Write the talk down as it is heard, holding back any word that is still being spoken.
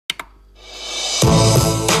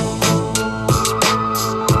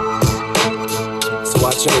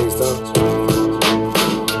Times changed, huh?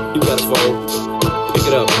 You got a phone. Pick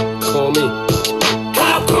it up. Call me.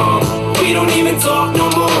 How come we don't even talk no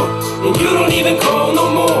more? And you don't even call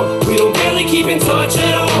no more. We don't barely keep in touch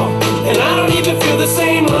at all. And I don't even feel the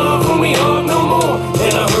same love when we hug no more.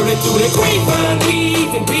 And I heard it through the grapevine, we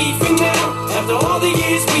even beefing now. After all the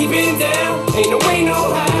years we've been down, ain't no way,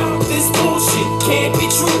 no how. This bullshit can't be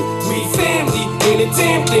true. We family, ain't a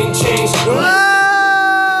damn thing changed. Hello,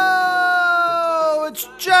 it's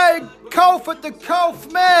Jade Culphman, the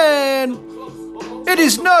Culphman. It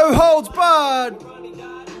is no holds barred.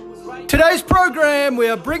 Today's program, we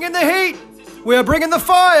are bringing the heat. We are bringing the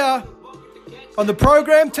fire. On the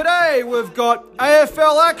program today, we've got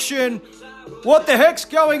AFL action. What the heck's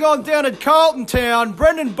going on down at Carlton Town?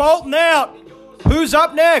 Brendan Bolton out. Who's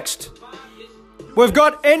up next? We've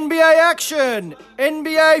got NBA action.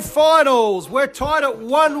 NBA Finals. We're tied at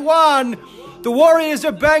 1-1. The Warriors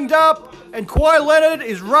are banged up and Kawhi Leonard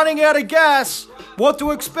is running out of gas. What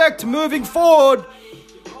to expect moving forward?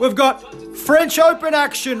 We've got French Open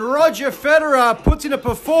action. Roger Federer puts in a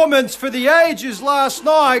performance for the ages last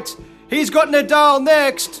night. He's got Nadal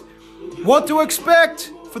next. What to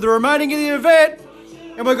expect for the remaining of the event?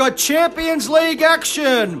 And we've got Champions League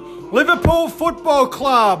action. Liverpool Football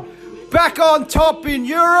Club back on top in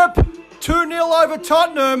Europe. 2-0 over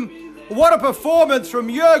Tottenham. What a performance from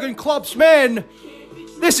Jurgen Klopp's men.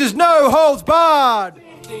 This is no holds barred.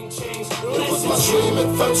 It was my dream at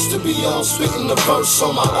first to be on spitting the verse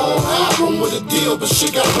on my own album with a deal, but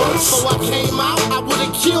shit got worse. So I came out, I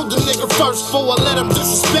would've killed the nigga first before I let him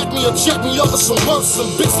disrespect me or check me over some worse. Some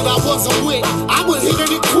bitch that I wasn't with, I would hit it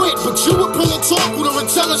and quit. But you would bring and talk with her and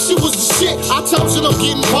tell her she was the shit. I told you don't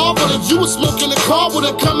get involved, but if you was smoking the car with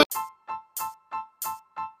her coming.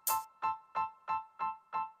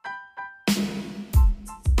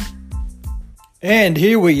 And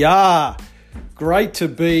here we are. Great to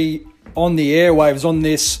be on the airwaves on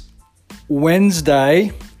this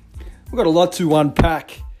Wednesday. We've got a lot to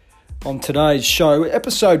unpack on today's show.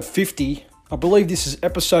 Episode 50. I believe this is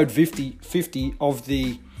episode 50 of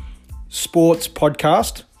the sports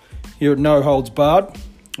podcast here at No Holds Barred.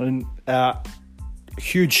 And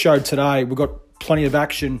huge show today. We've got plenty of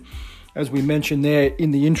action, as we mentioned there in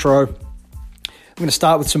the intro. I'm going to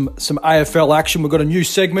start with some AFL action. We've got a new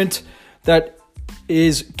segment that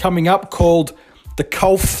is coming up called the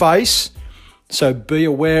Culph Face. So be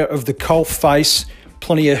aware of the Culph Face.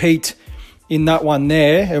 Plenty of heat in that one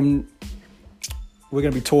there. And we're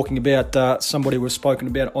going to be talking about somebody we've spoken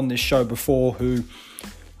about on this show before who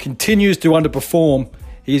continues to underperform.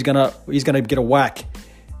 He's gonna get a whack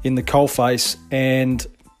in the Culph Face. And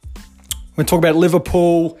we're going to talk about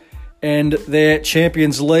Liverpool and their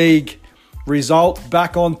Champions League result.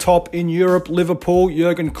 Back on top in Europe, Liverpool,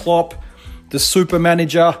 Jurgen Klopp, the super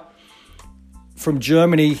manager from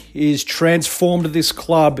Germany, is transformed this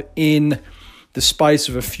club in the space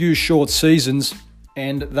of a few short seasons,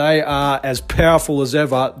 and they are as powerful as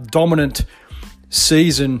ever. Dominant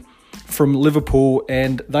season from Liverpool,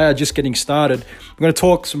 and they are just getting started. We're going to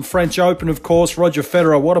talk some French Open, of course. Roger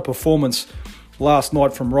Federer, what a performance last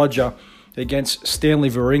night from Roger against Stanley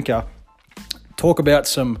Wawrinka. Talk about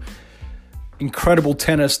some incredible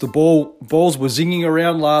tennis. The balls were zinging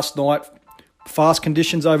around last night. Fast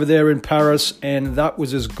conditions over there in Paris, and that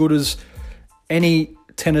was as good as any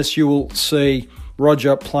tennis you will see.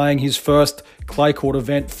 Roger playing his first clay court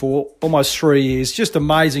event for almost 3 years. Just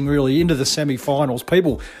amazing, really, into the semi-finals.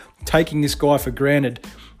 People taking this guy for granted.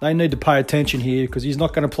 They need to pay attention here because he's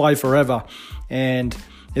not going to play forever, and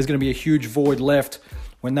there's going to be a huge void left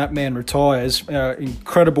when that man retires.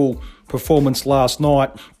 Incredible performance last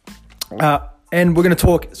night. And we're going to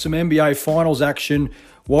talk some NBA Finals action.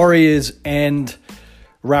 Warriors and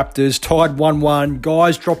Raptors tied 1-1.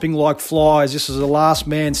 Guys dropping like flies. This is a last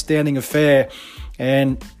man standing affair.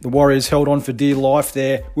 And the Warriors held on for dear life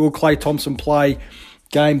there. Will Klay Thompson play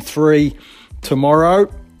Game 3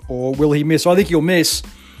 tomorrow? Or will he miss? I think he'll miss.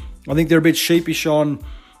 I think they're a bit sheepish on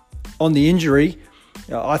the injury.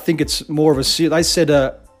 I think it's more of a... They said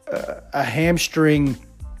a hamstring...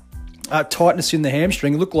 tightness in the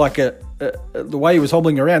hamstring. It looked like the way he was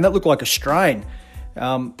hobbling around, that looked like a strain.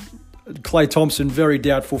 Klay Thompson, very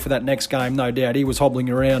doubtful for that next game, no doubt. He was hobbling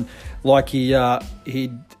around like he'd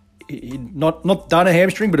not done a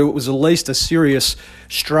hamstring, but it was at least a serious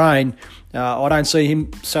strain. I don't see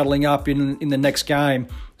him settling up in the next game.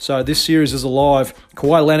 So this series is alive.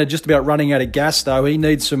 Kawhi Leonard just about running out of gas, though. He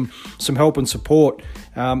needs some help and support.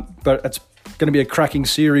 But it's going to be a cracking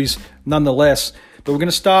series nonetheless. But we're going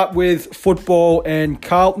to start with football and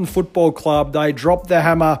Carlton Football Club. They dropped the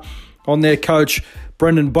hammer on their coach,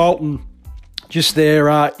 Brendan Bolton, just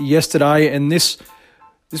there yesterday. And this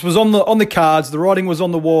this was on the cards. The writing was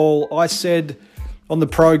on the wall. I said on the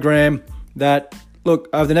program that, look,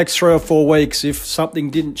 over the next 3 or 4 weeks, if something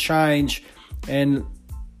didn't change and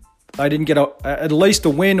they didn't get at least a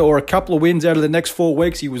win or a couple of wins out of the next 4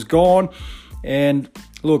 weeks, he was gone. And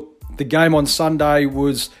look, the game on Sunday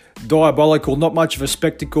was diabolical. Not much of a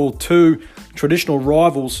spectacle. Two traditional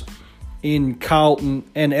rivals in Carlton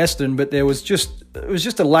and Essendon, but it was just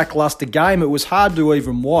a lackluster game. It was hard to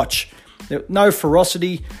even watch. No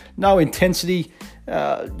ferocity, no intensity,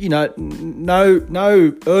 no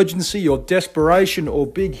urgency or desperation or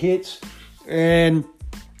big hits. And,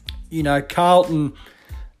 Carlton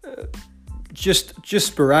just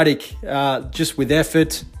sporadic, just with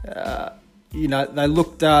effort. They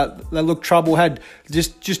looked trouble, had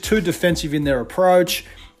just too defensive in their approach,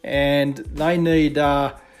 and they need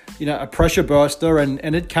a pressure burster,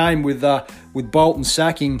 and it came with Bolton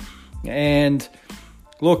sacking. And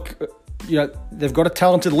look, they've got a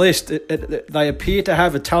talented list. They appear to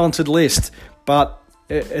have a talented list, but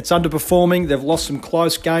it's underperforming. They've lost some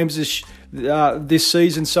close games this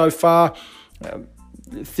season so far.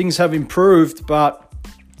 Things have improved, but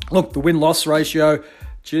look, the win-loss ratio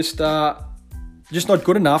just not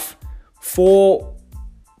good enough. Four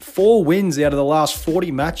wins out of the last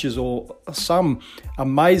 40 matches, or some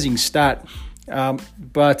amazing stat.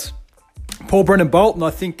 But Paul Brendan Bolton,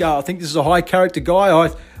 I think this is a high character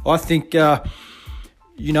guy. I think I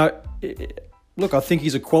think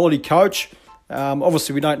he's a quality coach.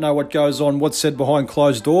 Obviously, we don't know what goes on, what's said behind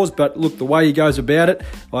closed doors, but look, the way he goes about it,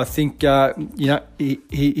 I think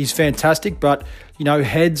he's fantastic. But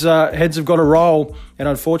heads have got to roll, and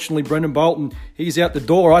unfortunately, Brendan Bolton, he's out the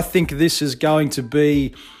door. I think this is going to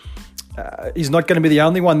be. He's not going to be the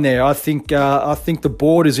only one there. I think the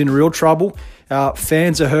board is in real trouble.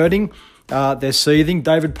 Fans are hurting. They're seething.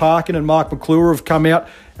 David Parkin and Mark McClure have come out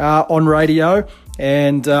on radio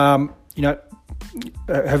and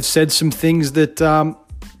have said some things that I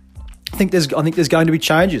think there's going to be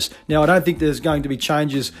changes. Now, I don't think there's going to be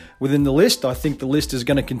changes within the list. I think the list is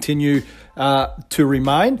going to continue to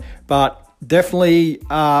remain, but definitely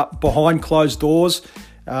behind closed doors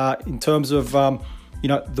in terms of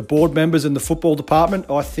the board members and the football department.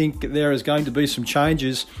 I think there is going to be some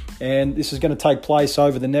changes, and this is going to take place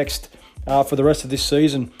over the next for the rest of this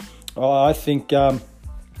season. I think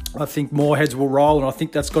more heads will roll, and I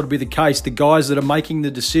think that's got to be the case. The guys that are making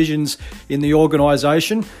the decisions in the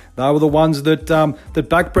organisation, they were the ones that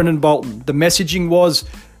backed Brendan Bolton. The messaging was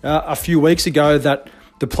a few weeks ago that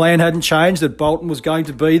the plan hadn't changed, that Bolton was going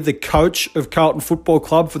to be the coach of Carlton Football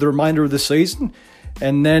Club for the remainder of the season.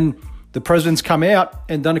 And then the president's come out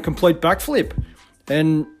and done a complete backflip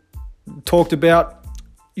and talked about,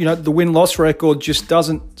 the win-loss record just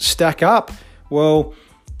doesn't stack up. Well,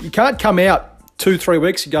 you can't come out 2-3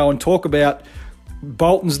 weeks ago and talk about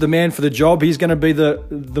Bolton's the man for the job. He's going to be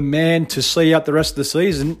the man to see out the rest of the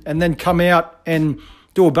season, and then come out and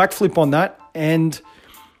do a backflip on that and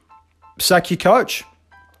sack your coach.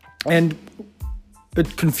 And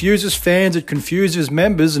it confuses fans, it confuses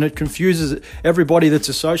members, and it confuses everybody that's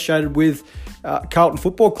associated with Carlton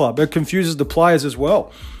Football Club. It confuses the players as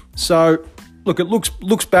well. So, look, it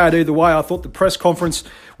looks bad either way. I thought the press conference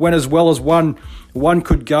went as well as one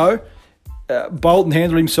could go. Bolton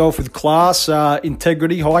handled himself with class,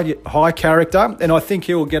 integrity, high character, and I think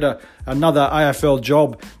he'll get another AFL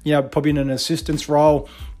job, probably in an assistance role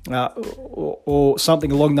or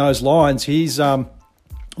something along those lines. He's, I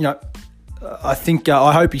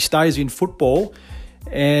hope he stays in football,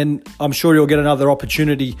 and I'm sure he'll get another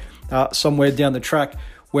opportunity somewhere down the track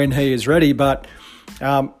when he is ready. But,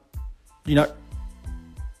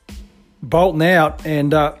 Bolton out,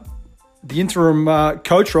 and the interim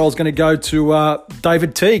coach role is going to go to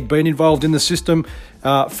David Teague, been involved in the system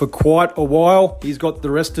for quite a while. He's got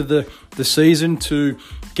the rest of the season to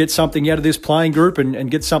get something out of this playing group and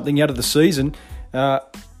get something out of the season. I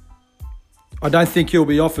don't think he'll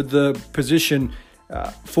be offered the position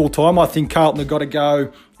full-time. I think Carlton have got to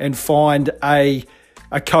go and find a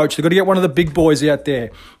coach. They've got to get one of the big boys out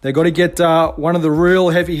there. They've got to get one of the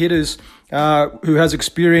real heavy hitters who has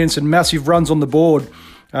experience and massive runs on the board.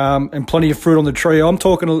 And plenty of fruit on the tree. I'm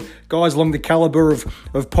talking to guys along the calibre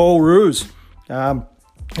of Paul Roos,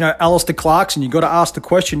 Alistair Clarkson. You've got to ask the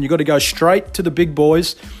question. You've got to go straight to the big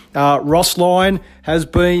boys. Ross Lyon has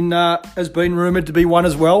been rumoured to be one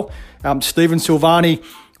as well. Stephen Silvani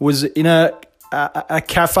was in a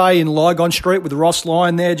cafe in Lygon Street with Ross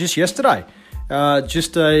Lyon there just yesterday.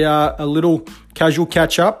 Just a little casual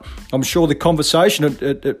catch-up. I'm sure the conversation,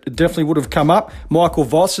 it definitely would have come up. Michael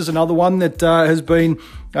Voss is another one that has been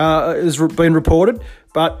reported.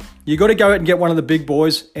 But you got to go out and get one of the big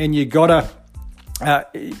boys, and you got to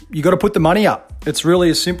you got to put the money up. It's really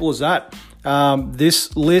as simple as that.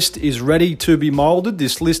 This list is ready to be moulded.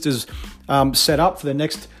 This list is set up for the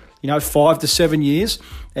next 5 to 7 years,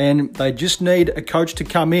 and they just need a coach to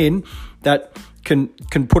come in that can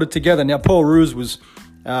put it together. Now, Paul Roos was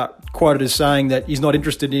quoted as saying that he's not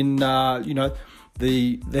interested in the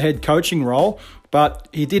head coaching role, but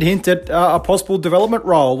he did hint at a possible development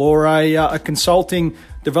role or a consulting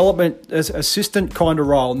development assistant kind of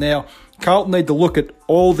role. Now, Carlton need to look at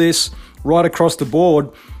all this right across the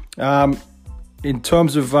board in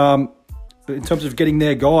terms of getting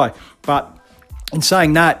their guy. But in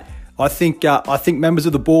saying that, I think members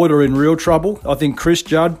of the board are in real trouble. I think Chris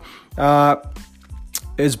Judd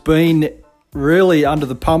has been really under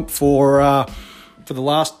the pump for the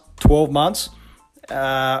last 12 months.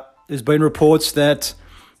 There's been reports that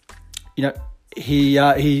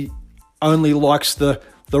he only likes the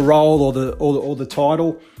role or the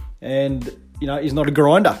title, and he's not a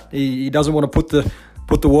grinder. He doesn't want to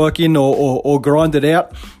put the work in or grind it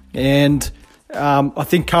out. And I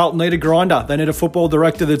think Carlton need a grinder. They need a football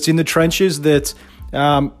director that's in the trenches, that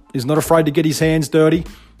is not afraid to get his hands dirty.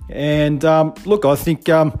 And look, I think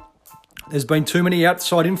there's been too many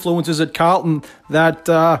outside influences at Carlton that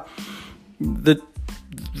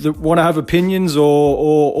want to have opinions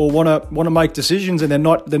or want to make decisions, and they're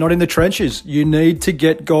not in the trenches. You need to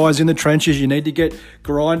get guys in the trenches. You need to get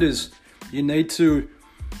grinders. You need to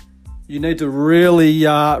really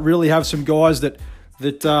have some guys that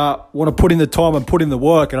want to put in the time and put in the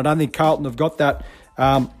work. And I don't think Carlton have got that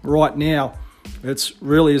right now. It's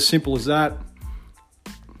really as simple as that.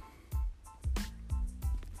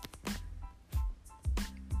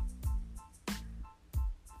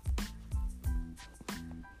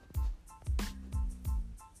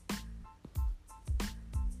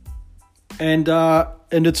 And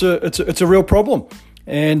it's a real problem.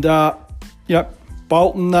 And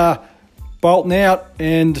Bolton out,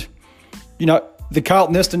 and the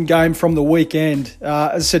Carlton Eston game from the weekend.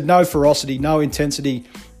 As I said, no ferocity, no intensity,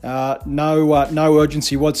 no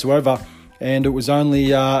urgency whatsoever. And it was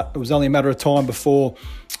only a matter of time before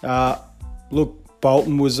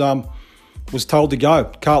Bolton was told to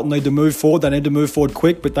go. Carlton need to move forward. They need to move forward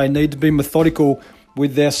quick, but they need to be methodical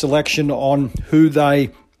with their selection on who they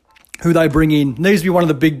bring in. Needs to be one of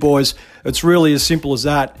the big boys. It's really as simple as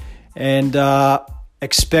that. And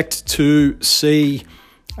expect to see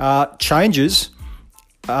changes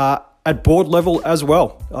at board level as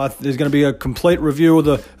well. There's going to be a complete review of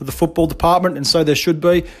the football department, and so there should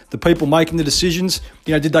be. The people making the decisions,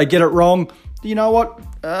 did they get it wrong? You know what?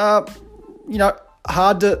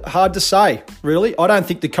 Hard to say, really. I don't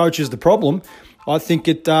think the coach is the problem. I think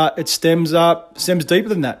it stems deeper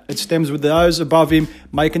than that. It stems with those above him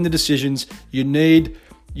making the decisions. You need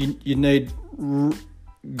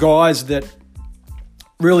guys that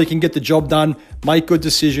really can get the job done, make good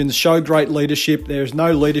decisions, show great leadership. There's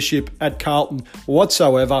no leadership at Carlton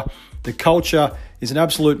whatsoever. The culture is an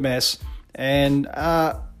absolute mess. And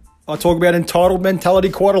I talk about entitled mentality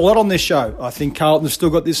quite a lot on this show. I think Carlton has still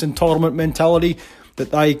got this entitlement mentality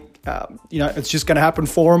that they, it's just going to happen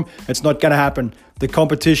for them. It's not going to happen. The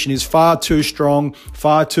competition is far too strong,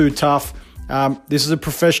 far too tough. This is a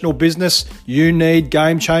professional business. You need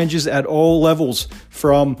game changers at all levels,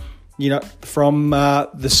 from the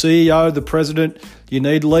CEO, the president. You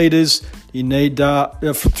need leaders. You need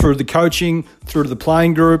through the coaching, through to the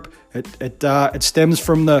playing group. It stems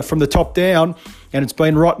from the top down, and it's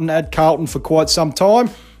been rotten at Carlton for quite some time.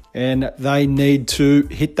 And they need to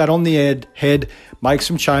hit that on the head, make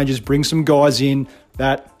some changes, bring some guys in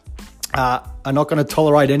that are not going to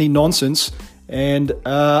tolerate any nonsense, and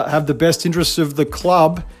have the best interests of the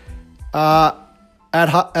club at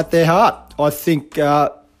their heart. I think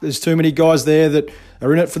there's too many guys there that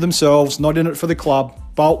are in it for themselves, not in it for the club.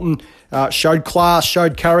 Bolton showed class,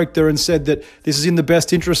 showed character, and said that this is in the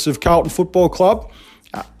best interests of Carlton Football Club.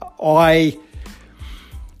 I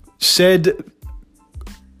said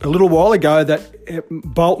a little while ago that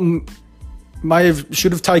Bolton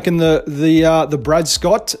should have taken the Brad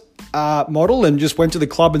Scott model and just went to the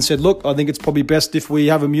club and said, look, I think it's probably best if we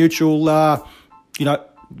have a mutual,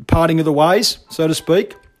 parting of the ways, so to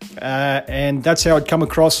speak. And that's how it come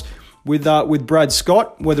across with Brad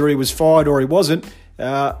Scott. Whether he was fired or he wasn't,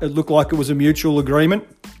 it looked like it was a mutual agreement.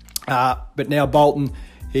 But now Bolton,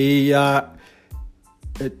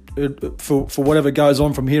 for whatever goes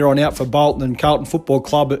on from here on out for Bolton and Carlton Football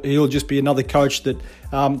Club, he'll just be another coach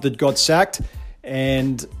that got sacked.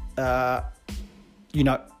 And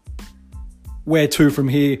where to from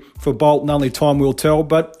here for Bolton, only time will tell.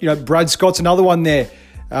 But Brad Scott's another one there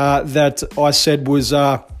that I said was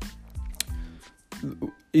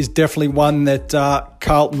is definitely one that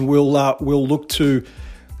Carlton will look to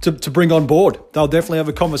bring on board. They'll definitely have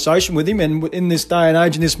a conversation with him, and in this day and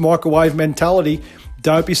age, in this microwave mentality,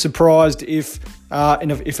 don't be surprised if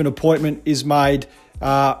an appointment is made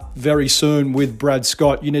very soon with Brad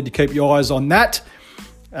Scott. You need to keep your eyes on that.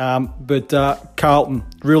 But Carlton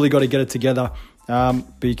really got to get it together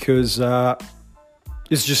because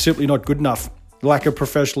it's just simply not good enough. Lack of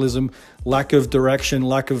professionalism, lack of direction,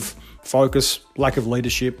 lack of focus, lack of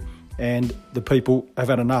leadership, and the people have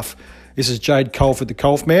had enough. This is Jade Culphman, the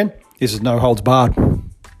Culphman. This is No Holds Barred.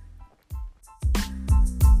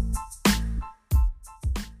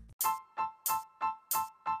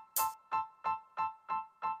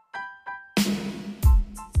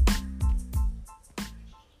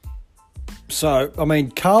 So, I mean,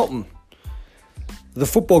 Carlton, the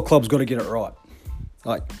football club's got to get it right.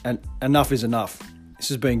 And enough is enough. This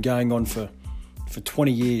has been going on for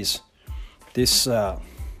 20 years. This,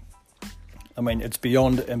 it's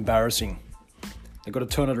beyond embarrassing. They've got to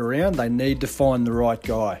turn it around. They need to find the right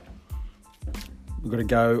guy. We've got to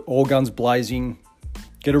go all guns blazing,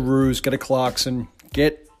 get a Ruse, get a Clarkson,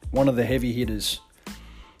 get one of the heavy hitters,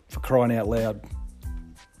 for crying out loud.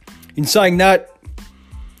 In saying that,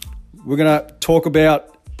 we're going to talk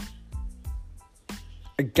about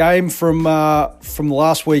a game from the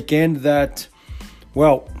last weekend that,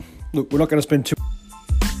 well, look, we're not going to spend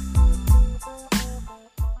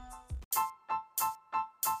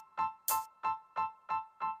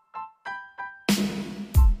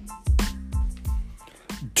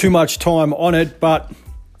too much time on it, but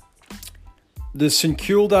the St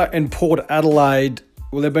Kilda and Port Adelaide,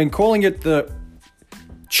 well, they've been calling it the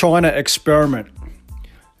China experiment.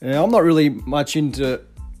 Now, I'm not really much into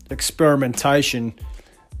experimentation.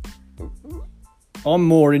 I'm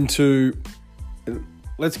more into,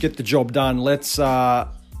 let's get the job done.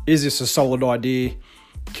 Is this a solid idea?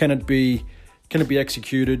 Can it be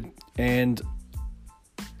executed? And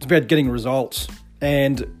it's about getting results.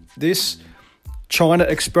 And this China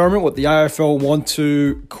experiment, what the AFL want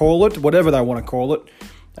to call it, whatever they want to call it,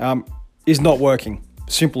 is not working.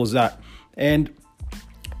 Simple as that. And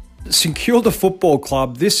St Kilda Football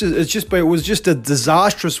Club, it was just a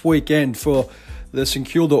disastrous weekend for the St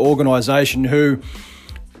Kilda organisation, who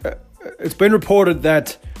it's been reported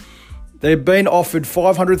that they've been offered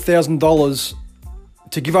 $500,000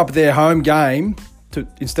 to give up their home game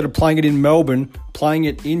instead of playing it in Melbourne, playing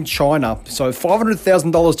it in China. So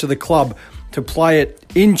 $500,000 to the club to play it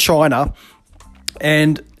in China,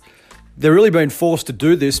 and they're really being forced to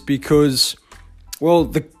do this because, well,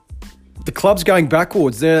 the club's going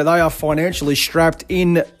backwards. They are financially strapped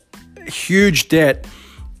in huge debt,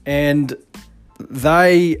 and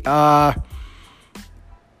they are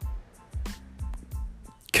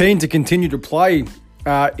keen to continue to play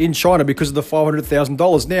in China because of the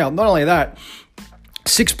 $500,000. Now, not only that,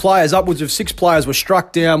 upwards of six players were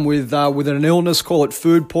struck down with an illness. Call it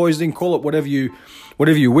food poisoning, call it whatever you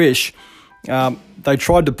wish. They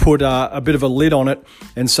tried to put a bit of a lid on it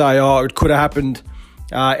and say, it could have happened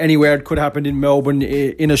anywhere. It could have happened in Melbourne,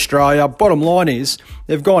 in Australia. Bottom line is,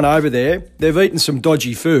 they've gone over there, they've eaten some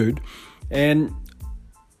dodgy food, and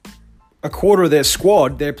a quarter of their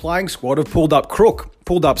squad, their playing squad, have pulled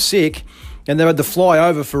up sick, and they've had to fly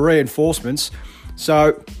over for reinforcements.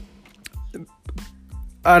 So,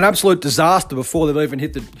 an absolute disaster before they've even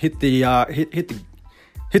hit the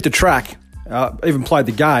track, even played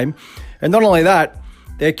the game. And not only that,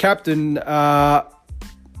 their captain,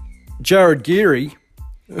 Jared Geary,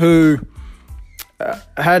 who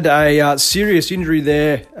had a serious injury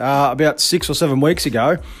there about 6 or 7 weeks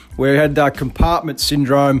ago, where he had compartment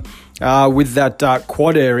syndrome with that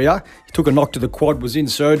quad area. He took a knock to the quad, was in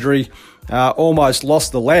surgery, almost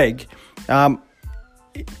lost the leg.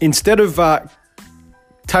 Instead of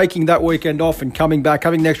taking that weekend off and coming back,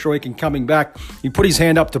 having an extra week and coming back, he put his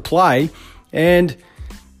hand up to play, and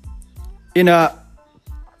how do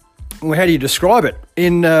you describe it?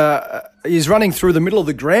 He's running through the middle of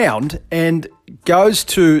the ground and goes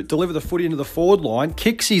to deliver the footy into the forward line,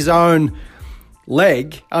 kicks his own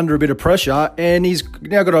leg under a bit of pressure, and he's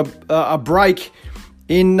now got a break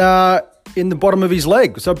in the bottom of his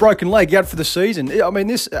leg. So a broken leg, out for the season. I mean,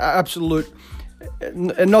 this absolute,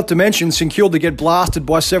 and not to mention St Kilda get blasted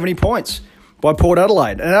by 70 points by Port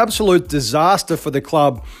Adelaide. An absolute disaster for the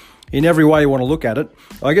club in every way you want to look at it.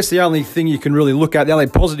 I guess the only thing you can really look at, the only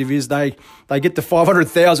positive, is they get the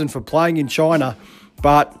 $500,000 for playing in China,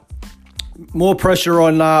 but more pressure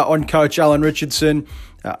on Coach Alan Richardson,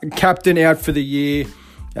 captain out for the year.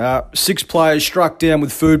 6 players struck down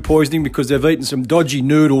with food poisoning because they've eaten some dodgy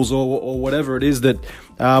noodles or whatever it is that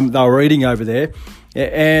they were eating over there.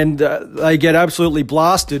 And they get absolutely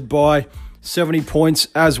blasted by 70 points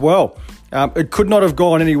as well. It could not have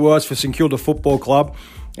gone any worse for St Kilda Football Club.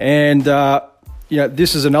 And,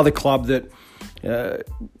 this is another club that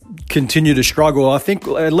continue to struggle. I think,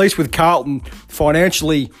 at least with Carlton,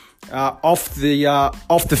 financially off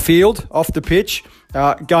the field, off the pitch,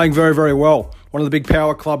 going very, very well. One of the big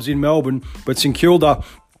power clubs in Melbourne. But St Kilda,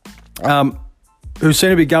 who seem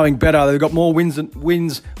to be going better, they've got more wins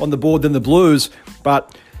on the board than the Blues.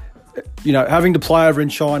 But, having to play over in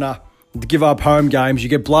China, to give up home games, you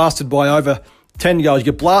get blasted by over 10 goals. You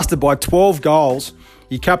get blasted by 12 goals.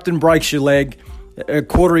 Your captain breaks your leg. A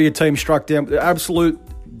quarter of your team struck down. Absolute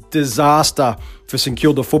disaster for St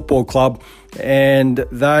Kilda Football Club. And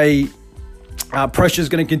pressure is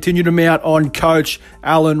going to continue to mount on coach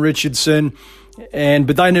Alan Richardson.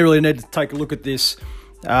 But they really need to take a look at this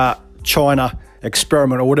China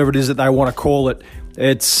experiment, or whatever it is that they want to call it.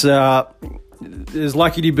 There's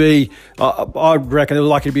likely to be, I reckon there's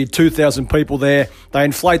likely to be 2,000 people there. They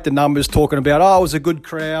inflate the numbers, talking about, it was a good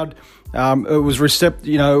crowd. It was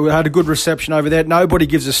had a good reception over there. Nobody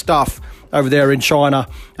gives a stuff over there in China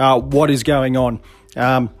what is going on.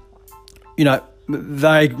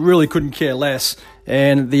 They really couldn't care less.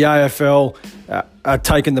 And the AFL are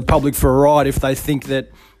taking the public for a ride if they think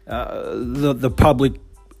that the public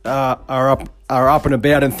are up and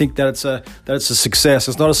about and think that it's a success.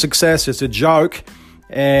 It's not a success. It's a joke.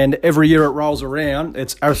 And every year it rolls around,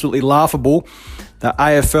 it's absolutely laughable. The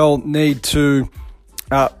AFL need to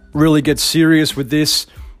really get serious with this.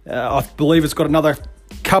 I believe it's got another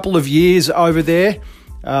couple of years over there.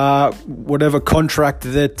 Whatever contract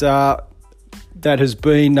that has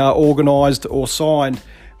been organised or signed,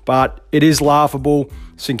 but it is laughable.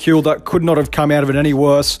 St Kilda could not have come out of it any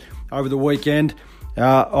worse over the weekend.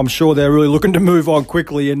 I'm sure they're really looking to move on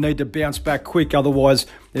quickly and need to bounce back quick. Otherwise,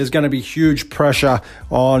 there's going to be huge pressure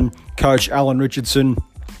on Coach Alan Richardson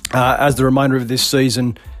as the remainder of this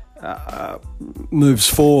season moves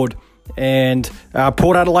forward. And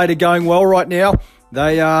Port Adelaide are going well right now.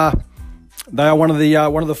 They are one of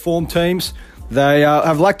the form teams. They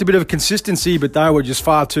have lacked a bit of consistency, but they were just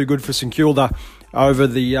far too good for St Kilda over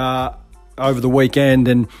the weekend,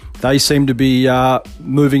 and they seem to be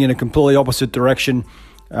moving in a completely opposite direction,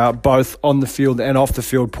 both on the field and off the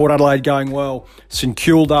field. Port Adelaide going well. St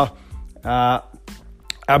Kilda,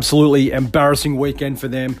 absolutely embarrassing weekend for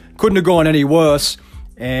them. Couldn't have gone any worse,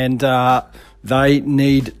 and they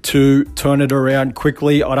need to turn it around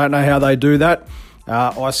quickly. I don't know how they do that.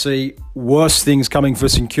 I see worse things coming for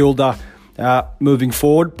St Kilda moving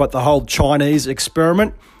forward, but the whole Chinese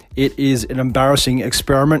experiment, it is an embarrassing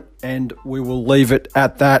experiment, and we will leave it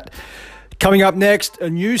at that. Coming up next, a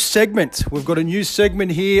new segment. We've got a new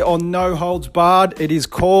segment here on No Holds Barred. It is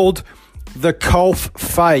called the Culph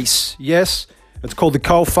Face. Yes, it's called the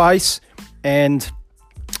Culph Face, and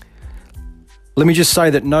let me just say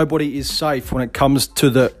that nobody is safe when it comes to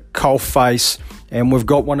the Culph Face, and we've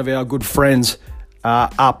got one of our good friends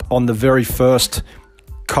up on the very first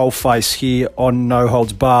Culph Face here on No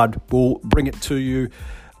Holds Barred. We'll bring it to you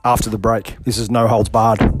after the break. This is No Holds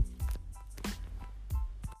Barred.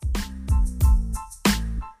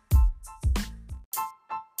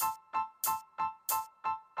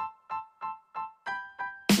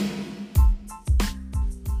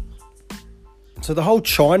 So the whole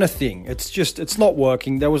China thing, it's not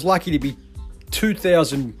working. There was lucky to be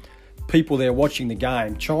 2,000 people there watching the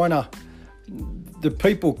game. China, the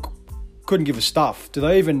people couldn't give a stuff. Do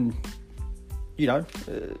they even, you're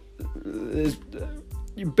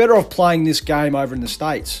better off playing this game over in the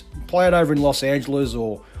States. Play it over in Los Angeles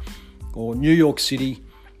or New York City.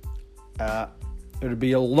 It'd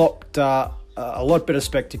be a lot better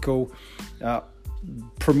spectacle.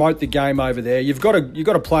 Promote the game over there. You've got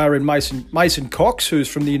a player in Mason Cox, who's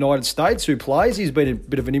from the United States, who plays. He's been a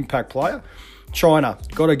bit of an impact player. China,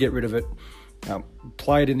 got to get rid of it.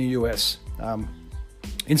 Play it in the US.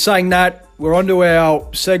 In saying that, we're on to our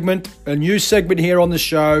segment, a new segment here on the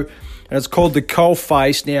show, and it's called the Culph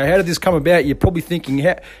Face. Now, how did this come about? You're probably thinking,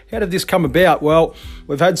 how did this come about? Well,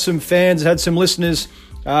 we've had some fans, had some listeners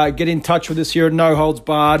get in touch with us here at No Holds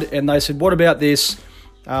Barred, and they said, what about this?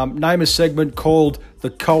 Name a segment called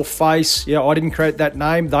the Culph Face. Yeah, I didn't create that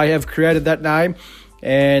name. They have created that name,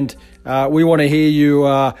 and we want to hear you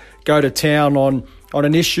go to town on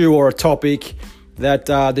an issue or a topic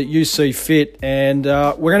that you see fit, and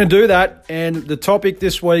we're going to do that. And the topic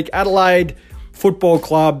this week: Adelaide Football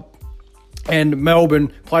Club and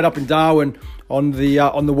Melbourne played up in Darwin on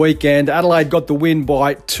the weekend. Adelaide got the win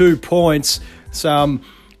by 2 points. Some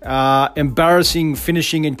embarrassing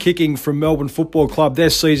finishing and kicking from Melbourne Football Club. Their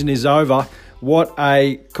season is over. What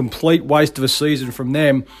a complete waste of a season from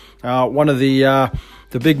them. One of the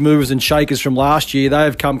big movers and shakers from last year. They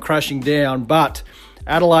have come crashing down, but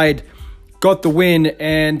Adelaide got the win,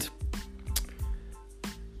 and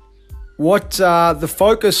what the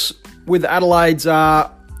focus with Adelaide's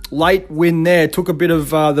late win there took a bit of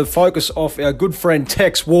the focus off our good friend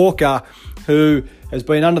Tex Walker, who has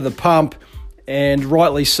been under the pump, and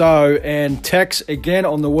rightly so. And Tex, again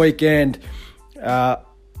on the weekend,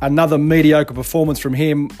 another mediocre performance from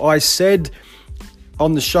him. I said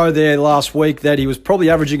on the show there last week that he was probably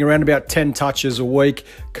averaging around about 10 touches a week.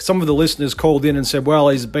 Some of the listeners called in and said, well,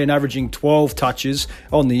 he's been averaging 12 touches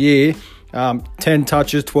on the year. 10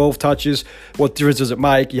 touches, 12 touches, what difference does it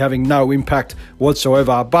make? You're having no impact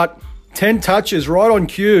whatsoever. But 10 touches right on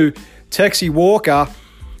cue. Texie Walker,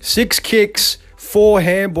 6 kicks, 4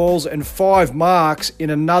 handballs and 5 marks in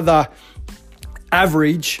another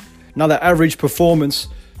average performance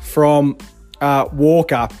from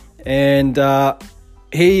Walker. And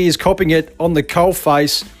he is copping it on the coal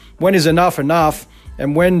face. When is enough?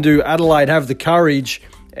 And when do Adelaide have the courage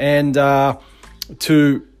and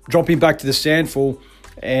to drop him back to the sandful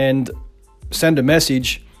and send a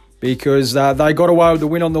message? Because they got away with the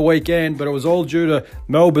win on the weekend, but it was all due to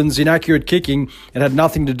Melbourne's inaccurate kicking and had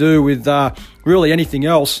nothing to do with really anything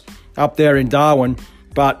else up there in Darwin.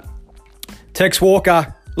 But Tex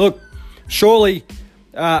Walker, look, surely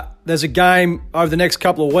there's a game over the next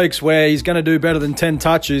couple of weeks where he's going to do better than 10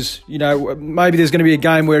 touches. You know, maybe there's going to be a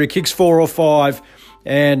game where he kicks 4 or 5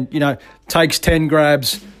 and, you know, takes 10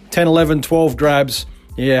 grabs, 10, 11, 12 grabs.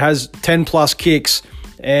 Yeah, has 10 plus kicks.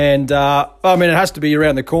 And, I mean, it has to be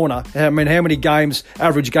around the corner. I mean, how many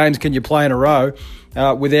average games can you play in a row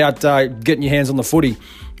without getting your hands on the footy?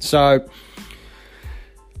 So,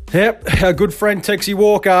 yep, our good friend Texie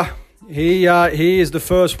Walker, he is the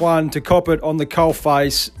first one to cop it on the coal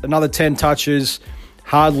face. Another 10 touches,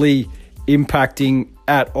 hardly impacting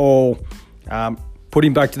at all. Put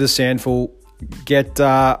him back to the sandful. Get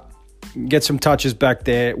some touches back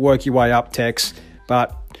there. Work your way up, Tex.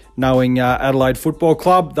 But knowing Adelaide Football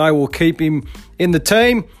Club, they will keep him in the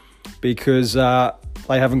team because they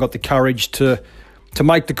haven't got the courage to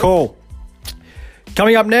make the call.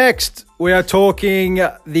 Coming up next, we are talking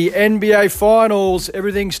the NBA Finals.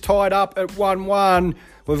 Everything's tied up at 1-1.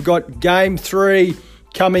 We've got Game 3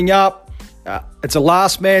 coming up. It's a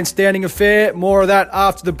last man standing affair. More of that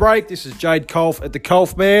after the break. This is Jade Culph at the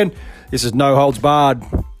Culphman. This is No Holds Barred.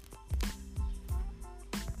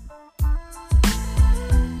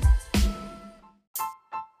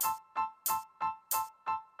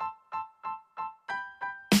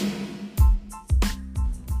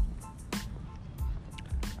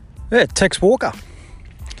 Yeah, Tex Walker.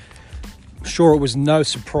 I'm sure it was no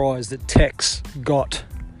surprise that Tex got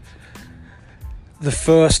the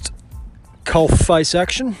first Culph face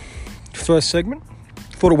action, first segment.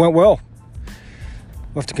 Thought it went well.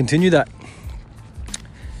 We'll have to continue that.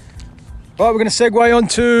 All right, we're going to segue on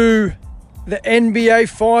to the NBA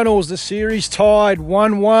Finals. The series tied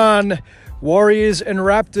 1-1. Warriors and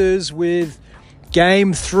Raptors with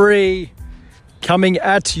Game 3 coming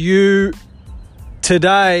at you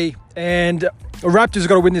today. And the Raptors have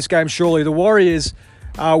got to win this game, surely. The Warriors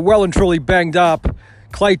are well and truly banged up.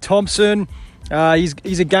 Klay Thompson,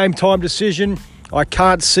 he's a game-time decision. I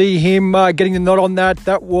can't see him getting the nod on that.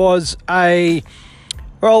 That was they're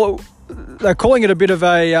calling it a bit of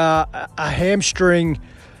a hamstring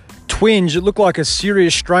twinge. It looked like a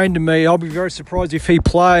serious strain to me. I'll be very surprised if he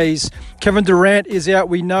plays. Kevin Durant is out.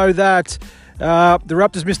 We know that. The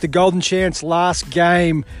Raptors missed a golden chance last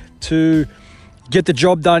game to get the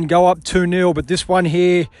job done, go up 2-0. But this one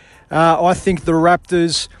here, I think the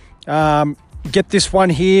Raptors get this one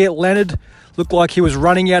here. Leonard looked like he was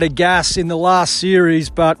running out of gas in the last series.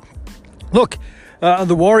 But look,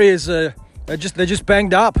 the Warriors, they're just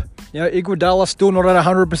banged up. You know, Iguodala still not at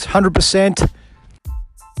 100%.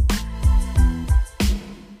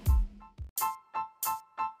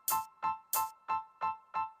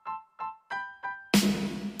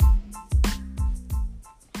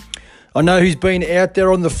 I know he's been out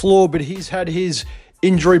there on the floor, but he's had his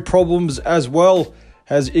injury problems as well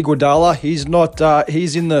as Iguodala. He's not.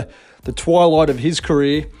 He's in the twilight of his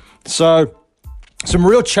career. So some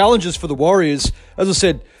real challenges for the Warriors. As I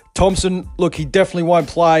said, Thompson, look, he definitely won't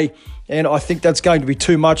play, and I think that's going to be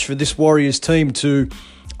too much for this Warriors team to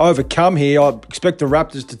overcome here. I expect the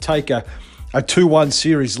Raptors to take a 2-1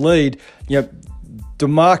 series lead. You know,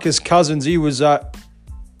 DeMarcus Cousins, he was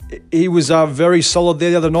very solid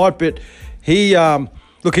there the other night, but he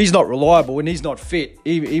look, he's not reliable and he's not fit.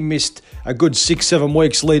 He missed a good 6-7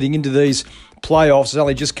 weeks leading into these playoffs. He's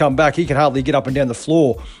only just come back. He can hardly get up and down the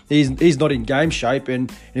floor. He's not in game shape.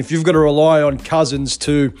 And if you've got to rely on Cousins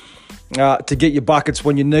to get your buckets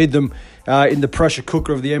when you need them in the pressure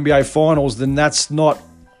cooker of the NBA Finals, then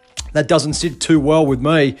that doesn't sit too well with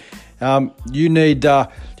me. You need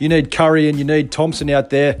Curry and you need Thompson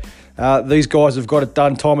out there. These guys have got it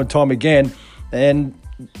done time and time again. And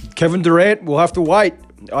Kevin Durant will have to wait.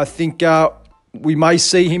 I think we may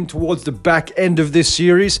see him towards the back end of this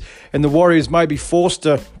series, and the Warriors may be forced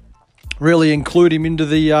to really include him into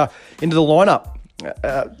the lineup.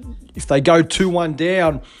 If they go 2-1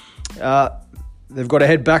 down, they've got to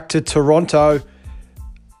head back to Toronto.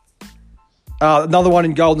 Another one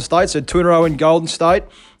in Golden State, so 2 in a row in Golden State.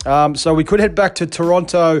 So we could head back to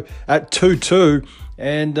Toronto at 2-2,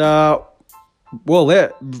 and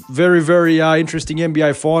they're very, very interesting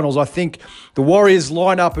NBA Finals. I think the Warriors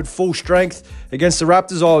line up at full strength against the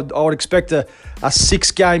Raptors. I would expect a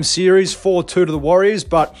 6-game series, 4-2 to the Warriors,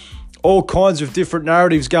 but all kinds of different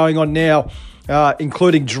narratives going on now,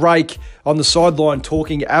 including Drake on the sideline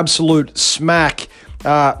talking absolute smack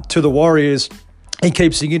to the Warriors. He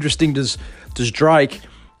keeps things interesting, does Drake.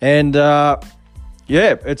 And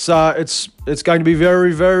it's going to be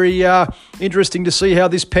very, very interesting to see how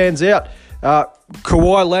this pans out.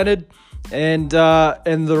 Kawhi Leonard and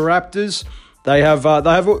the Raptors, they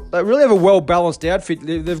really have a well balanced outfit.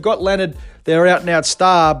 They've got Leonard, their out and out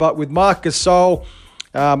star, but with Marc Gasol,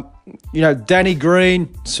 Danny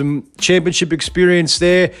Green, some championship experience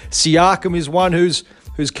there. Siakam is one who's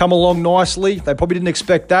come along nicely. They probably didn't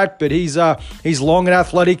expect that, but he's long and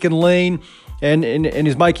athletic and lean, and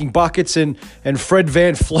is making buckets. And Fred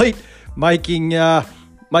VanVleet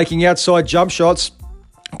making outside jump shots.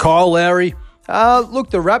 Kyle Lowry. Look,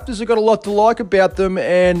 the Raptors have got a lot to like about them,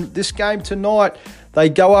 and this game tonight, they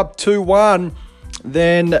go up 2-1,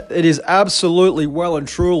 then it is absolutely well and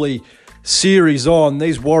truly series on.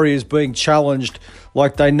 These Warriors being challenged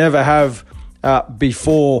like they never have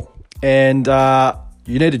before, and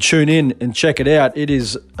you need to tune in and check it out. It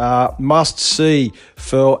is must-see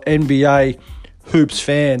for NBA Hoops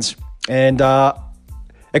fans, and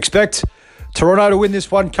expect Toronto to win this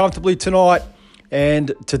one comfortably tonight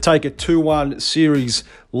and to take a 2-1 series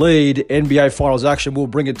lead. NBA Finals action, we'll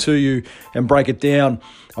bring it to you and break it down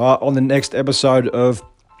on the next episode of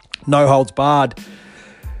No Holds Barred.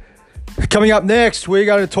 Coming up next, we're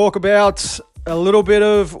going to talk about a little bit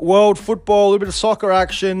of world football, a little bit of soccer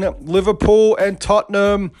action. Liverpool and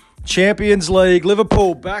Tottenham, Champions League.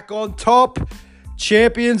 Liverpool back on top,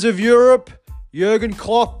 champions of Europe. Jurgen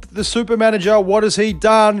Klopp, the super manager, what has he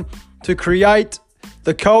done to create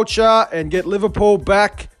the culture and get Liverpool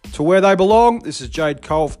back to where they belong? This is Jade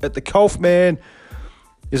Culph at the Culphman.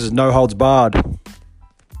 This is No Holds Barred.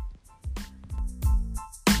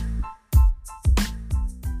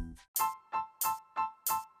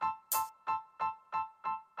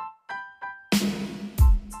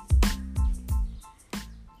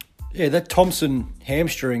 Yeah, that Thompson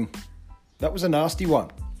hamstring, that was a nasty one.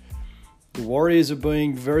 The Warriors are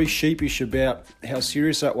being very sheepish about how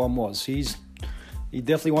serious that one was. He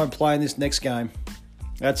definitely won't play in this next game.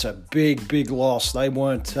 That's a big, big loss. They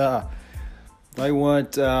weren't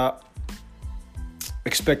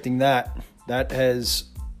expecting that. That has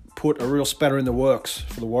put a real spanner in the works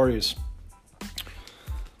for the Warriors.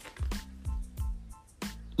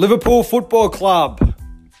 Liverpool Football Club,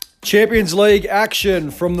 Champions League action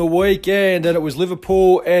from the weekend, and it was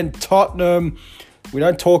Liverpool and Tottenham. We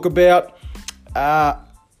don't talk about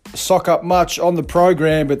soccer much on the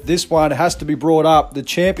program, but this one has to be brought up. The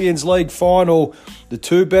Champions League final, the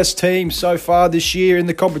two best teams so far this year in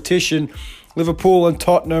the competition, Liverpool and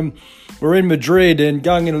Tottenham, were in Madrid, and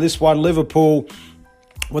going into this one, Liverpool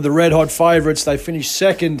were the red-hot favourites. They finished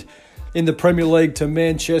second in the Premier League to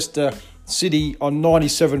Manchester City on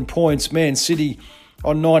 97 points, Man City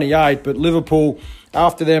on 98, but Liverpool,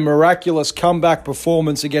 after their miraculous comeback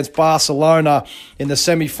performance against Barcelona in the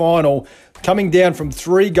semi-final, coming down from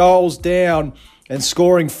 3 goals down and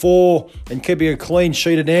scoring 4 and keeping a clean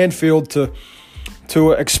sheet at Anfield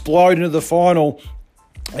to explode into the final.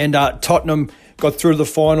 And Tottenham got through to the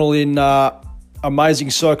final in amazing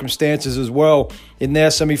circumstances as well in their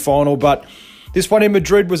semi-final. But this one in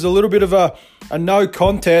Madrid was a little bit of a no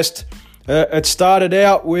contest. It started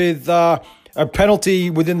out with a penalty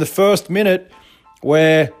within the first minute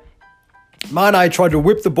where Mane tried to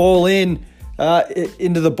whip the ball into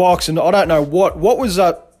the box, and I don't know what was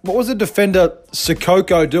the defender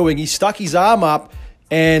Sissoko doing. He stuck his arm up,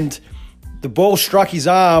 and the ball struck his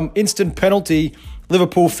arm. Instant penalty.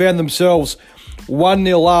 Liverpool found themselves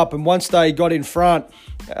 1-0 up, and once they got in front,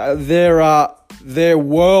 they're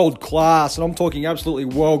world class, and I'm talking absolutely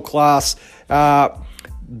world class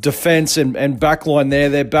defense and backline there.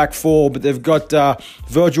 They're back four, but they've got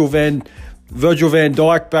Virgil van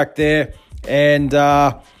Dijk back there and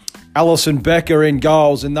Alison Becker in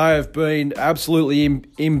goals, and they have been absolutely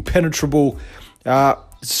impenetrable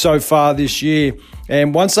so far this year.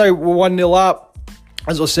 And once they were 1-0 up,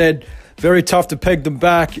 as I said, very tough to peg them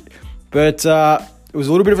back, but it was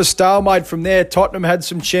a little bit of a stalemate from there. Tottenham had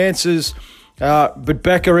some chances, but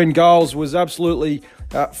Becker in goals was absolutely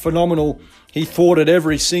phenomenal. He thwarted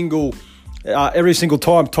every single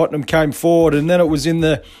time Tottenham came forward, and then it was in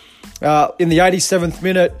the 87th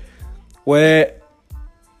minute where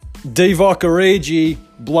Divock Origi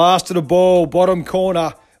blasted a ball, bottom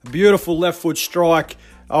corner, a beautiful left foot strike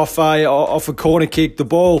off a corner kick. The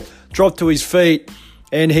ball dropped to his feet,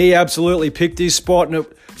 and he absolutely picked his spot, and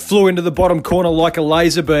it flew into the bottom corner like a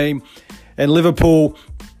laser beam. And Liverpool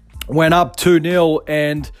went up 2-0,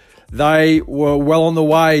 and they were well on the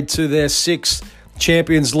way to their 6th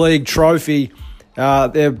Champions League trophy,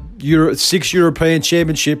 their 6th European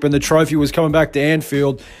Championship, and the trophy was coming back to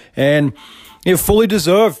Anfield, and it fully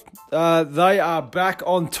deserved. They are back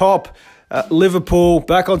on top. Liverpool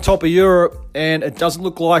back on top of Europe, and it doesn't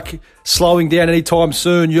look like slowing down anytime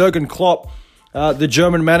soon. Jurgen Klopp, the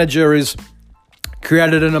German manager, has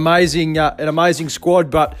created an amazing squad,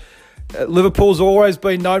 but Liverpool's always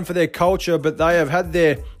been known for their culture, but they have had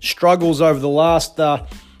their struggles over the last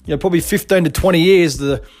probably 15 to 20 years.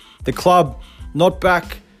 The club not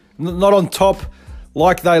on top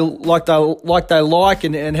like they like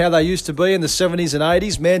and how they used to be in the 70s and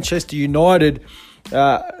 80s. Manchester United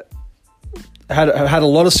had a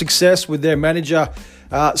lot of success with their manager,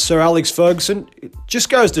 Sir Alex Ferguson. It just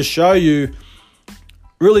goes to show you,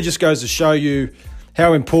 really just goes to show you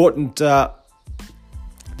how important the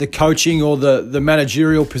coaching or the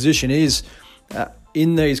managerial position is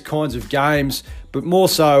in these kinds of games, but more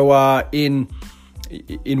so in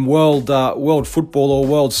world football or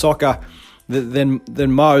world soccer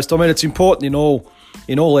than most. I mean, it's important in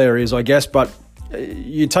all areas, I guess. But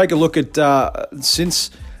you take a look at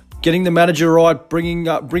since getting the manager right, bringing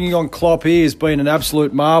on Klopp here has been an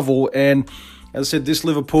absolute marvel. And as I said, this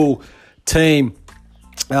Liverpool team,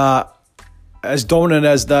 as dominant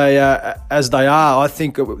as they are, I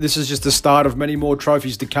think this is just the start of many more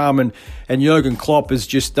trophies to come. And Jurgen Klopp has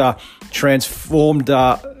just transformed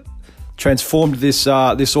this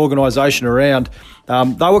organisation around.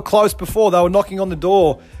 They were close before; they were knocking on the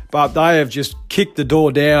door, but they have just kicked the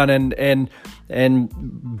door down and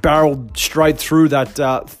barreled straight through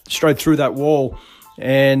that wall.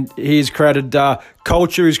 And he's created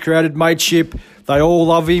culture. He's created mateship. They all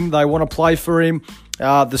love him. They want to play for him.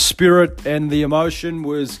 The spirit and the emotion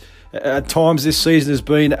was at times this season has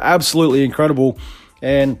been absolutely incredible,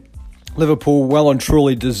 and Liverpool well and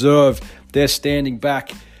truly deserve their standing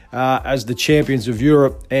back as the champions of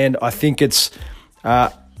Europe. And I think it's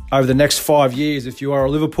over the next 5 years, if you are a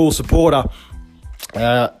Liverpool supporter,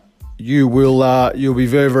 you'll be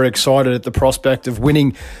very, very excited at the prospect of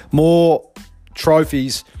winning more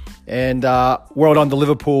trophies. And well done to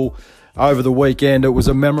Liverpool over the weekend. It was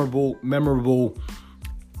a memorable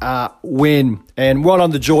win. And well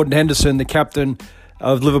done to Jordan Henderson, the captain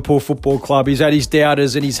of Liverpool Football Club. He's had his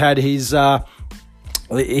doubters, and he's taken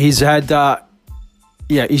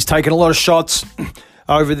a lot of shots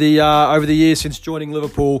over the years since joining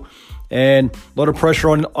Liverpool, and a lot of pressure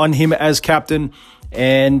on him as captain.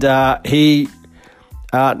 And he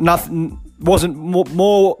nothing wasn't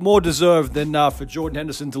more deserved than for Jordan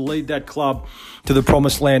Henderson to lead that club to the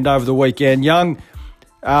promised land over the weekend. Young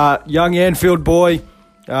Anfield boy,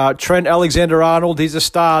 Trent Alexander-Arnold. He's a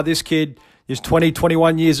star. This kid is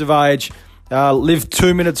 21 years of age. Lived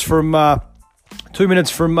 2 minutes from the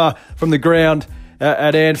ground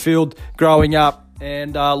at Anfield growing up,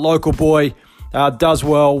 and local boy, does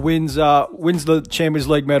well, wins the Champions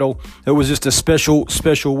League medal. It was just a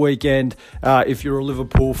special weekend if you're a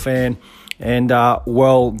Liverpool fan, and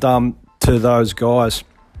well done to those guys.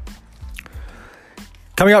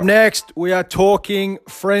 Coming up next, we are talking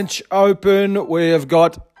French Open. We have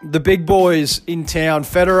got the big boys in town: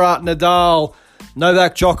 Federer, Nadal,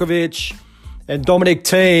 Novak Djokovic, and Dominic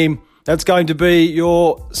Thiem. That's going to be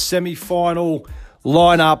your semi-final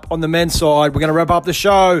lineup on the men's side. We're going to wrap up the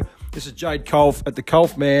show. This is Jade Culph at the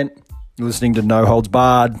Culphman. You're listening to No Holds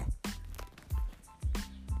Barred.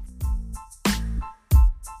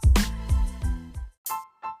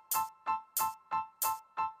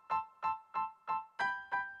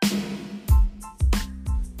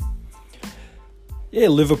 Yeah,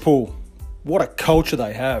 Liverpool. What a culture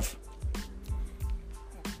they have.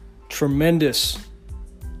 tremendous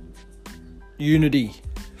unity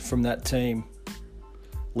from that team.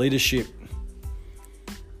 Leadership.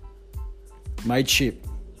 Mateship.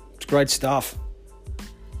 It's great stuff.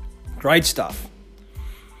 Great stuff.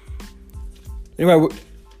 Anyway,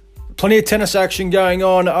 plenty of tennis action going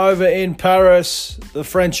on over in Paris. The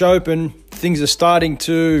French Open. Things are starting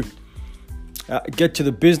to get to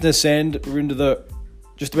the business end. We're into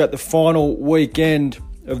just about the final weekend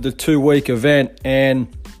of the 2-week event, and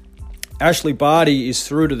Ash Barty is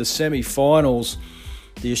through to the semi-finals.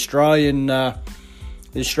 The Australian girl,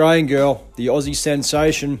 the Aussie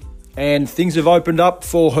sensation, and things have opened up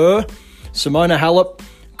for her. Simona Halep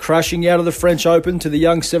crashing out of the French Open to the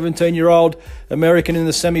young 17-year-old American in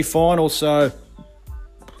the semi-final. So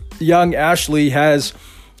young Ashley has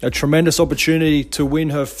a tremendous opportunity to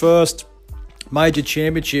win her first major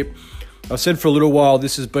championship. I've said for a little while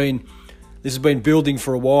this has been building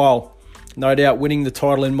for a while. No doubt winning the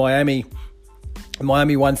title in Miami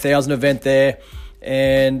 1000 event there.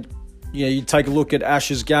 And you take a look at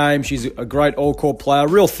Ash's game. She's a great all-court player,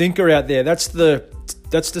 real thinker out there. That's the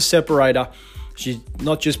separator. She's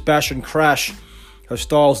not just bash and crash. Her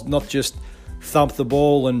style's not just thump the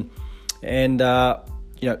ball and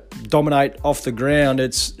dominate off the ground.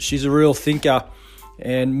 She's a real thinker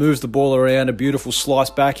and moves the ball around, a beautiful slice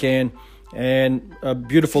backhand and a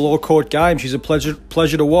beautiful all-court game. She's a pleasure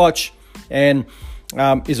to watch, and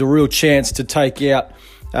is a real chance to take out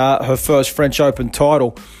her first French Open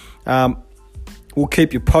title. We'll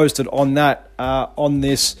keep you posted on that on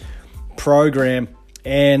this program.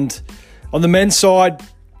 And on the men's side,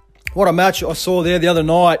 what a match I saw there the other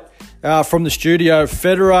night from the studio.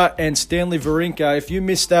 Federer and Stanley Wawrinka. If you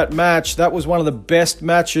missed that match, that was one of the best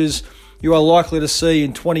matches you are likely to see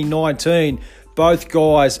in 2019. Both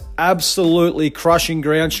guys absolutely crushing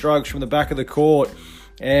ground strokes from the back of the court.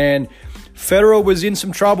 And Federer was in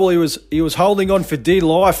some trouble. He was holding on for dear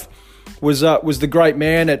life. Was the great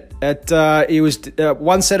man he was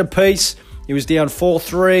one set apiece. He was down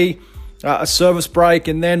 4-3, a service break,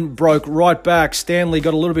 and then broke right back. Stanley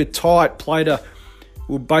got a little bit tight, played an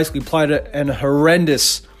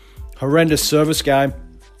horrendous service game,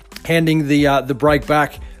 handing the break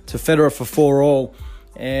back to Federer for 4-all.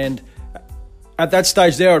 And at that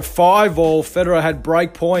stage there, at 5-all, Federer had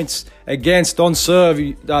break points against on serve,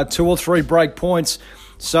 2 or 3 break points.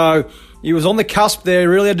 So he was on the cusp there. He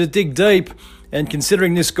really had to dig deep. And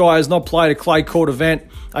considering this guy has not played a clay court event,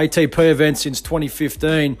 ATP event, since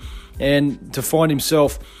 2015, and to find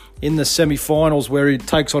himself in the semi-finals where he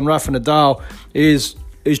takes on Rafa Nadal is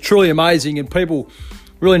truly amazing. And people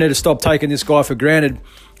really need to stop taking this guy for granted,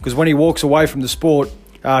 because when he walks away from the sport,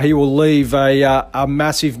 he will leave a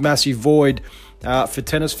massive, massive void for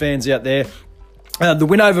tennis fans out there. The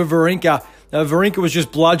win over Wawrinka. Wawrinka was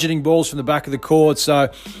just bludgeoning balls from the back of the court.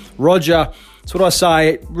 So Roger, that's what I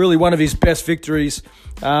say, really one of his best victories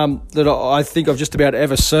that I think I've just about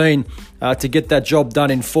ever seen, to get that job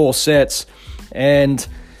done in 4 sets. And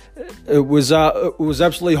it was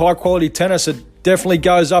absolutely high quality tennis. It definitely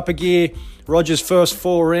goes up a gear. Roger's first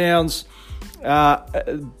 4 rounds,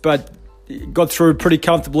 but got through pretty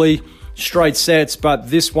comfortably, straight sets. But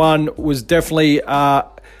this one was definitely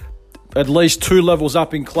at least 2 levels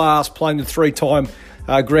up in class, playing the 3-time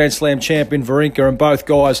Grand Slam champion Wawrinka, and both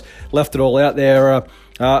guys left it all out there.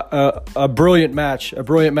 A brilliant match,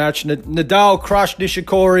 Nadal crushed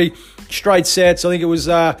Nishikori, straight sets. I think it was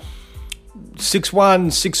 6-1, 6-3,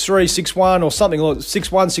 6-1 or something like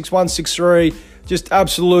 6-1, 6-1, 6-3. Just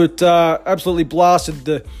absolutely blasted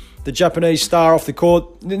the Japanese star off the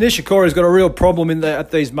court. Nishikori's got a real problem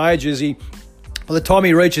at these majors. By the time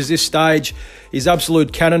he reaches this stage, he's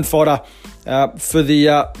absolute cannon fodder for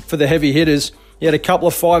the heavy hitters. He had a couple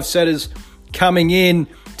of 5-setters coming in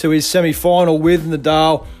to his semi-final with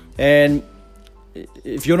Nadal, and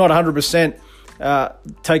if you're not 100%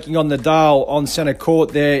 taking on Nadal on centre court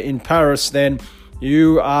there in Paris, then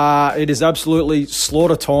it is absolutely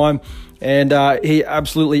slaughter time. And he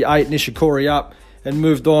absolutely ate Nishikori up and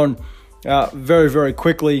moved on very, very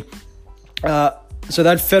quickly. So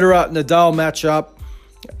that Federer-Nadal matchup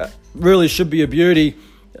really should be a beauty.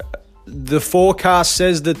 The forecast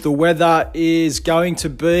says that the weather is going to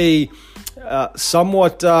be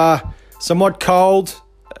somewhat cold.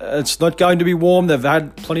 It's not going to be warm. They've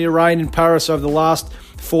had plenty of rain in Paris over the last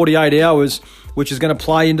 48 hours, which is going to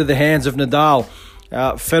play into the hands of Nadal.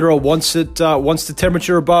 Federer wants the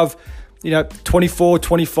temperature above 24,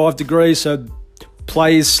 25 degrees, so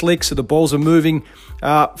play is slick, so the balls are moving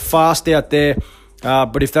fast out there.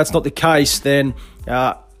 But if that's not the case, then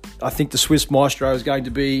I think the Swiss maestro is going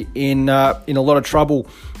to be in a lot of trouble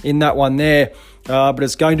in that one there. But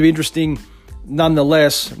it's going to be interesting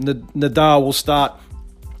nonetheless, Nadal will start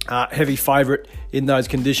heavy favourite in those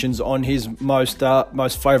conditions on his most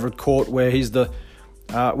favourite court, where he's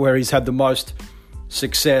where he's had the most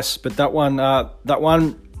success. But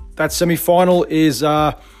that semi-final is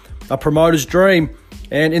a promoter's dream.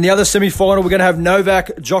 And in the other semi-final, we're going to have Novak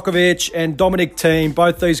Djokovic and Dominic Thiem.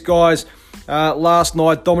 Both these guys last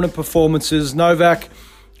night, dominant performances. Novak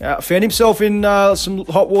found himself in some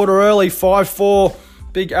hot water early, 5-4.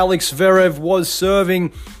 Big Alex Zverev was serving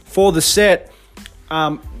for the set.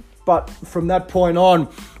 But from that point on,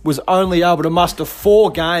 was only able to muster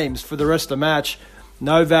 4 games for the rest of the match.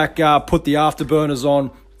 Novak put the afterburners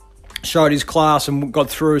on, showed his class and got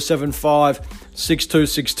through 7-5,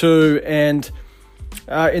 6-2, 6-2. And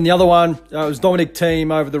in the other one, it was Dominic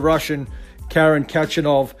Thiem over the Russian Karen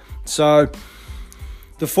Khachanov. So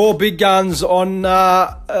the 4 big guns on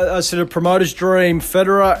a sort of promoter's dream,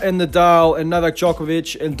 Federer and Nadal and Novak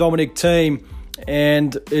Djokovic and Dominic Thiem.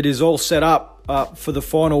 And it is all set up for the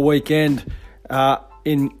final weekend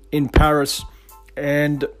in Paris.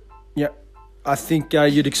 And yeah, I think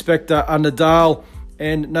you'd expect a Nadal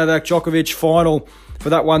and Novak Djokovic final for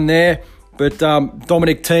that one there. But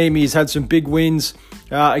Dominic Thiem, he's had some big wins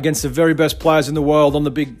against the very best players in the world on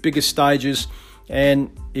the biggest stages. And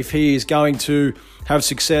if he is going to have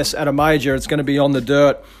success at a major, it's going to be on the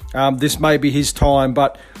dirt. This may be his time.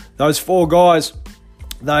 But those 4 guys,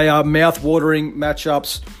 they are mouth-watering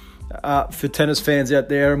matchups for tennis fans out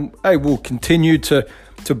there. And they will continue to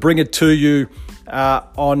bring it to you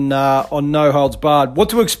on No Holds Barred. What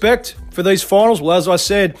to expect for these finals? Well, as I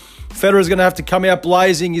said, Federer's going to have to come out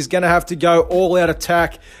blazing. He's going to have to go all-out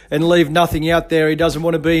attack and leave nothing out there. He doesn't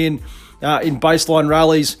want to be in baseline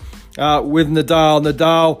rallies with Nadal.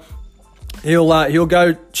 Nadal, he'll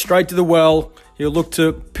go straight to the well. He'll look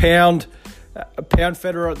to pound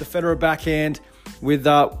Federer, the Federer backhand with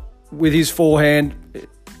his forehand,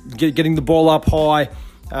 getting the ball up high,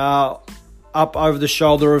 up over the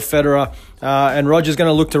shoulder of Federer. And Roger's going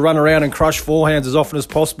to look to run around and crush forehands as often as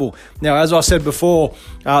possible. Now, as I said before,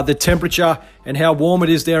 the temperature and how warm it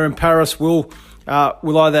is there in Paris will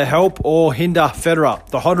either help or hinder Federer.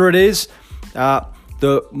 The hotter it is,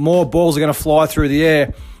 the more balls are going to fly through the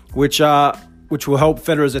air, which will help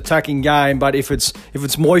Federer's attacking game. But if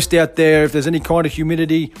it's moist out there, if there's any kind of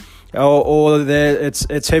humidity or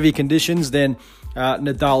it's heavy conditions, then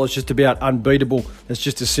Nadal is just about unbeatable. It's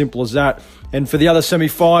just as simple as that. And for the other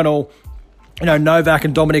semi-final, Novak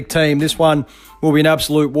and Dominic Thiem, this one will be an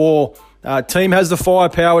absolute war. Thiem has the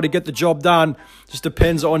firepower to get the job done. Just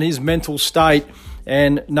depends on his mental state.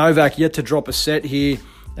 And Novak yet to drop a set here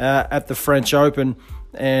at the French Open,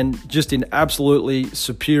 and just in absolutely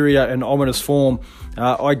superior and ominous form.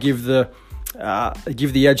 I give the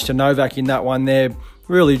edge to Novak in that one there.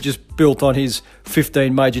 Really just built on his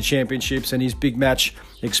 15 major championships and his big match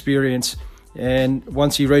experience. And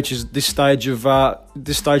once he reaches this stage of an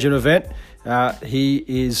event, he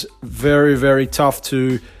is very, very tough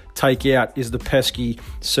to take out, is the pesky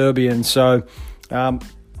Serbian. So,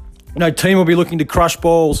 Thiem will be looking to crush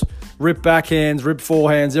balls, rip backhands, rip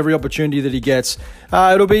forehands, every opportunity that he gets.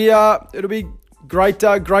 It'll be great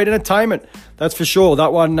entertainment. That's for sure.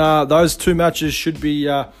 That one, those 2 matches should be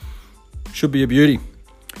a beauty.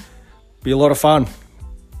 Be a lot of fun.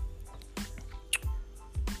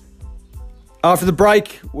 After the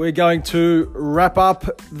break, we're going to wrap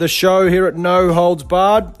up the show here at No Holds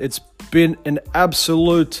Barred. It's been an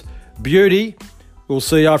absolute beauty. We'll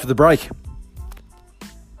see you after the break.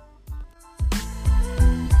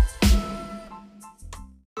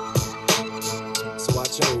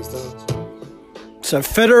 So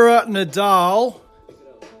Federer, Nadal,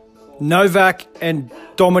 Novak and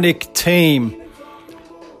Dominic Thiem.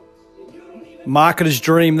 Marketer's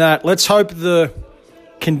dream that. Let's hope the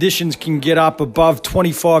conditions can get up above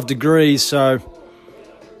 25 degrees so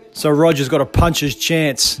Roger's got a puncher's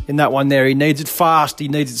chance in that one there. He needs it fast. He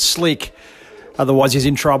needs it slick. Otherwise, he's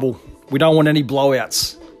in trouble. We don't want any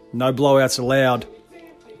blowouts. No blowouts allowed.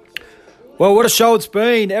 Well, what a show it's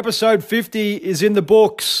been. Episode 50 is in the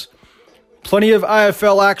books. Plenty of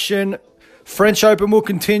AFL action. French Open will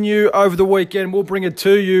continue over the weekend. We'll bring it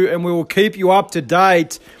to you and we will keep you up to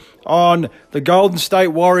date on the Golden State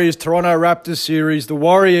Warriors Toronto Raptors series. The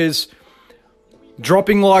Warriors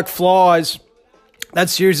dropping like flies.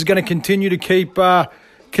 That series is going to continue to keep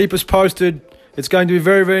us posted. It's going to be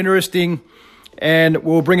very, very interesting, and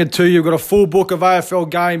we'll bring it to you. We've got a full book of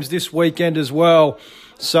AFL games this weekend as well.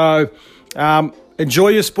 So enjoy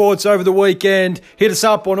your sports over the weekend. Hit us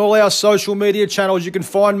up on all our social media channels. You can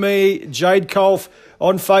find me, Jade Culph,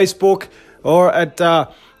 on Facebook, or at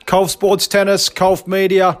Culph Sports Tennis, Culph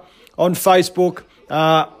Media on Facebook.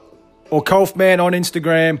 or Culphman on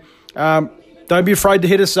Instagram. Don't be afraid to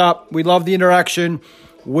hit us up. We love the interaction.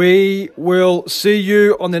 We will see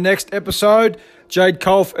you on the next episode. Jade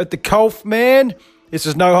Culph at the Culphman. This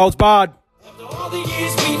is No Holds Barred. After all the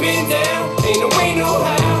years we've been down, ain't no way, no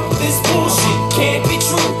how. This bullshit can't be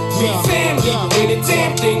true. We family, ain't a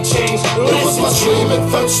damn thing changed. It was my dream at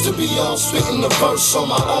first to be on spitting the verse on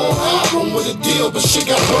my own album with a deal, but shit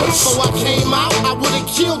got worse. So I came out, I would've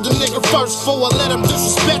killed the nigga first before I let him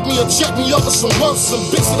disrespect me or check me over some worse. Some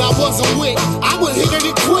bitch that I wasn't with, I would hit it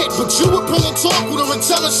and quit. But you would pull and talk with her and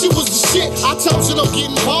tell her she was the shit. I told you don't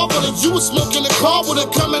get involved with her. You was smoking the car with her,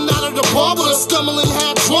 coming out of the bar with her, stumbling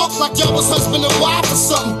half drunk like y'all was husband and wife or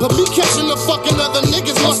something. But me catching the fucking other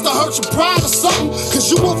niggas must have hurt your pride or something. Cause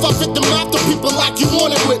you won't fuck at them after people like you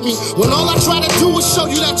wanted with me. When all I try to do is show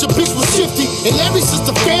you that your bitch was shifty. And every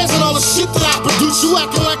sister fans and all the shit that I produce, you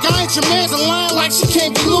acting like I ain't your man's and lying like she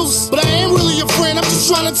can't be loose. But I ain't really your friend, I'm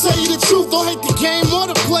just trying to tell you the truth. Don't hate the game or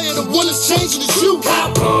the player, the one that's changing is you.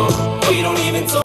 How come we don't even talk?